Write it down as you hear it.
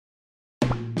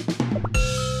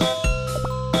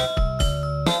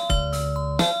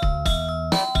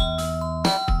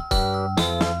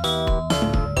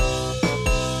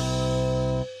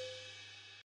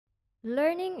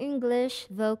English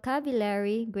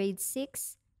Vocabulary Grade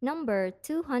 6, number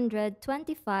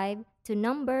 225 to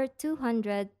number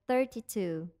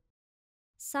 232.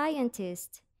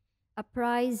 Scientist. A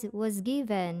prize was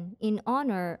given in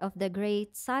honor of the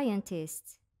great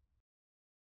scientist.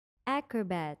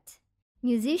 Acrobat.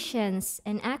 Musicians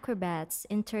and acrobats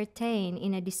entertain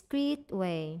in a discreet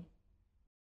way.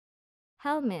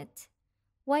 Helmet.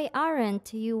 Why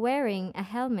aren't you wearing a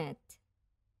helmet?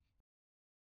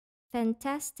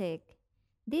 Fantastic.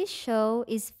 This show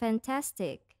is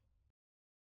fantastic.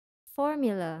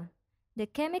 Formula. The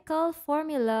chemical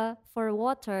formula for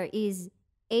water is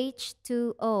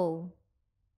H2O.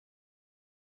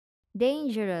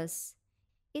 Dangerous.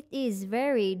 It is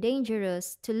very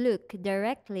dangerous to look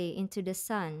directly into the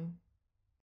sun.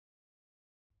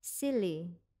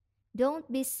 Silly.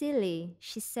 Don't be silly,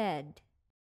 she said.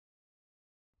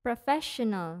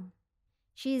 Professional.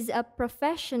 She's a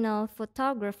professional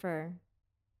photographer.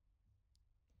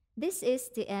 This is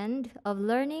the end of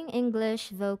Learning English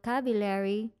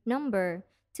Vocabulary number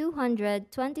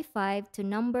 225 to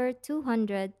number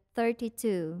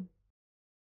 232.